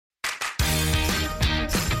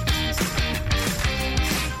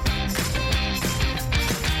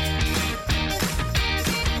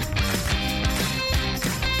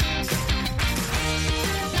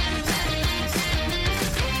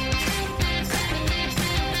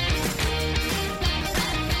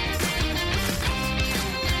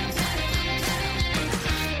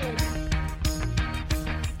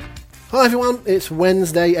Hi everyone, it's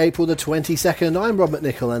Wednesday, April the 22nd. I'm Rob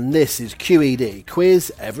McNichol and this is QED,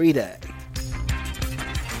 Quiz Every Day.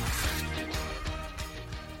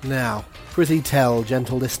 Now, prithee tell,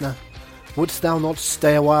 gentle listener, wouldst thou not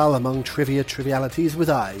stay a while among trivialities with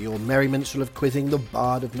I, your merry minstrel of quizzing, the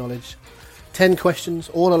bard of knowledge? 10 questions,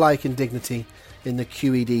 all alike in dignity, in the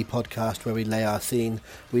QED podcast where we lay our scene.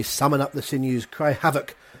 We summon up the sinews, cry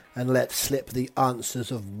havoc, and let slip the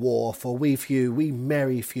answers of war. For we few, we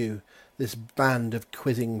merry few, this band of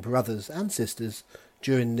quizzing brothers and sisters,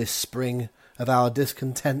 during this spring of our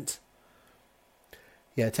discontent.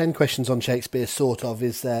 Yeah, 10 questions on Shakespeare, sort of,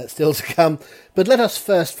 is still to come. But let us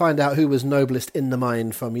first find out who was noblest in the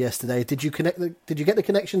mind from yesterday. Did you get the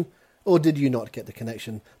connection, or did you not get the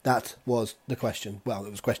connection? That was the question. Well,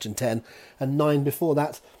 it was question 10, and 9 before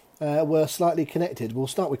that were slightly connected. We'll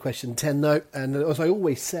start with question 10, though. And as I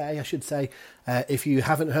always say, if you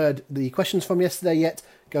haven't heard the questions from yesterday yet,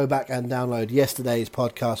 go back and download yesterday's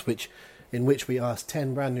podcast, in which we asked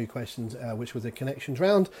 10 brand new questions, which was a connections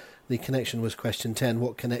round. The connection was question 10,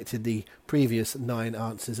 what connected the previous 9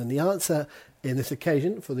 answers? And the answer in this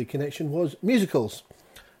occasion for the connection was musicals.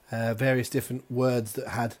 Various different words that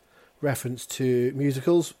had reference to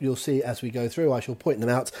musicals. You'll see as we go through, I shall point them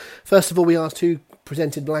out. First of all, we asked who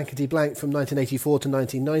presented Blankety Blank from 1984 to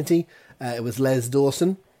 1990. It was Les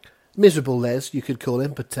Dawson. Miserable Les, you could call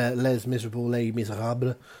him, but Les Miserable, Les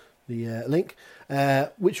Miserables, the link.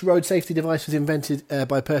 Which road safety device was invented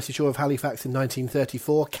by Percy Shaw of Halifax in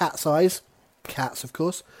 1934? Cat's eyes. Cats, of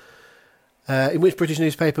course. In which British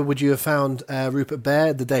newspaper would you have found Rupert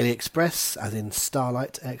Baird, The Daily Express, as in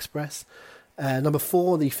Starlight Express? Number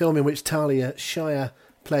 4, the film in which Talia Shire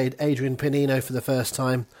played Adrian Pinino for the first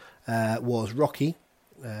time was Rocky,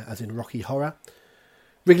 as in Rocky Horror.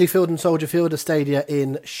 Wrigley Field and Soldier Field, a stadia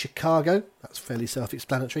in Chicago. That's fairly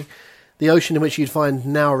self-explanatory. The ocean in which you'd find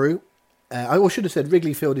Nauru. I should have said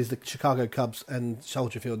Wrigley Field is the Chicago Cubs and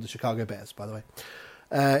Soldier Field the Chicago Bears, by the way.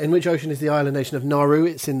 In which ocean is the island nation of Nauru?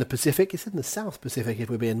 It's in the Pacific. It's in the South Pacific, if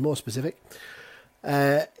we're being more specific.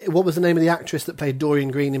 What was the name of the actress that played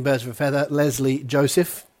Dorian Green in Birds of a Feather? Leslie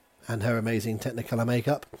Joseph, and her amazing Technicolor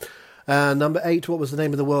makeup. Number 8, what was the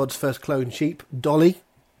name of the world's first cloned sheep? Dolly,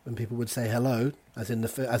 when people would say hello, as in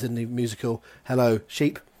the musical Hello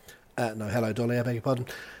Sheep. Hello Dolly, I beg your pardon.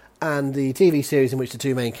 And the TV series in which the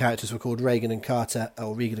 2 main characters were called Regan and Carter,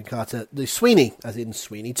 the Sweeney, as in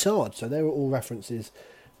Sweeney Todd. So they were all references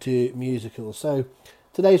to musicals. So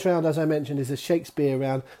today's round, as I mentioned, is a Shakespeare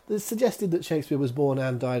round. It's suggested that Shakespeare was born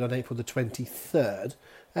and died on April the 23rd,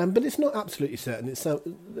 but it's not absolutely certain. It's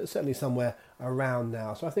certainly somewhere around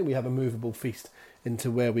now. So I think we have a movable feast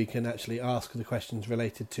into where we can actually ask the questions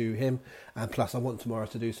related to him. And plus, I want tomorrow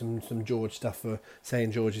to do some George stuff for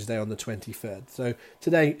St. George's Day on the 23rd. So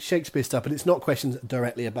today, Shakespeare stuff, but it's not questions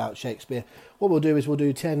directly about Shakespeare. What we'll do is we'll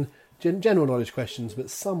do 10 general knowledge questions,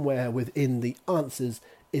 but somewhere within the answers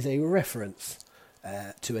is a reference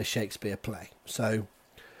to a Shakespeare play. So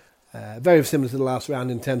very similar to the last round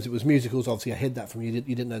in terms it was musicals. Obviously I hid that from you, you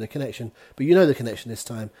didn't know the connection, but you know the connection this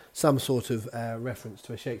time. Some sort of reference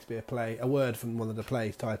to a Shakespeare play, a word from one of the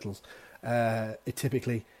play titles,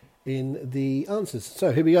 typically in the answers.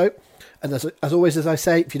 So here we go, and as always, as I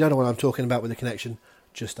say, if you don't know what I'm talking about with the connection,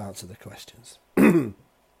 just answer the questions. Number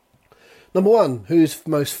 1, whose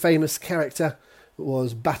most famous character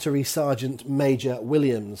was Battery Sergeant Major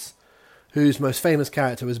Williams? Whose most famous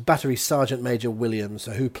character was Battery Sergeant Major Williams?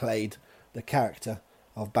 So who played the character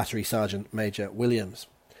of Battery Sergeant Major Williams?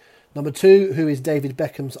 Number 2, who is David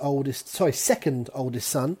Beckham's second oldest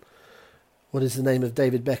son? What is the name of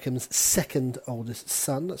David Beckham's second oldest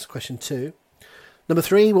son? That's question 2. Number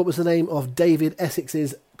 3, what was the name of David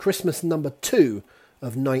Essex's Christmas number 2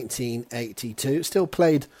 of 1982? It's still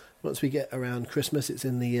played once we get around Christmas. It's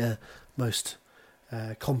in the most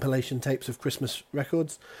compilation tapes of Christmas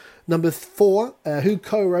records. Number 4, who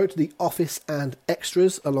co-wrote The Office and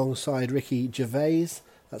Extras alongside Ricky Gervais?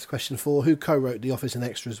 That's question 4. Who co-wrote The Office and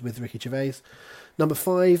Extras with Ricky Gervais? Number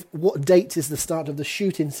 5, what date is the start of the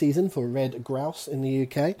shooting season for red grouse in the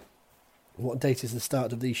UK? What date is the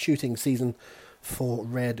start of the shooting season for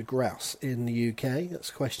red grouse in the UK?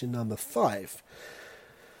 That's question number 5.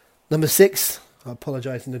 Number 6, I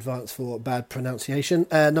apologise in advance for bad pronunciation.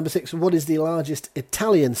 Number 6, what is the largest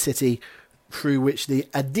Italian city through which the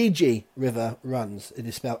Adige River runs? It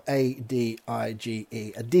is spelled Adige.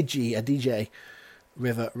 Adige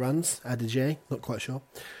River runs. Adige, not quite sure.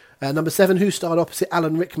 Number 7, who starred opposite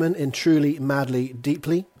Alan Rickman in Truly, Madly,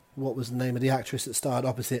 Deeply? What was the name of the actress that starred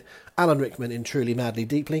opposite Alan Rickman in Truly, Madly,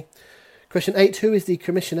 Deeply? Question 8, who is the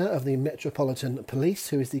Commissioner of the Metropolitan Police?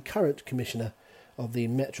 Who is the current Commissioner of the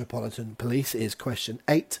Metropolitan Police is question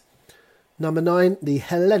 8. Number 9, the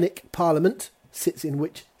Hellenic Parliament sits in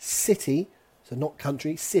which city? So not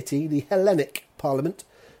country, city. The Hellenic Parliament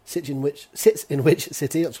sits in which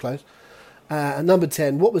city? That's close. And number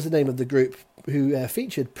 10, what was the name of the group who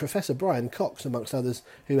featured Professor Brian Cox, amongst others,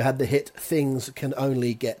 who had the hit Things Can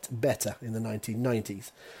Only Get Better in the 1990s?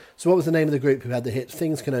 So what was the name of the group who had the hit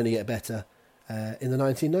Things Can Only Get Better in the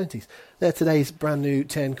 1990s? They're today's brand new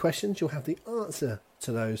 10 questions. You'll have the answer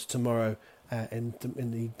to those tomorrow in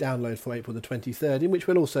the download for April the 23rd, in which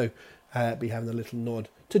we'll also be having a little nod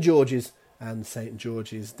to George's and St.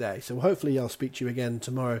 George's Day. So hopefully I'll speak to you again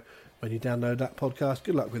tomorrow when you download that podcast.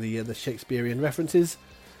 Good luck with the Shakespearean references.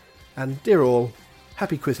 And dear all,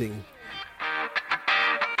 happy quizzing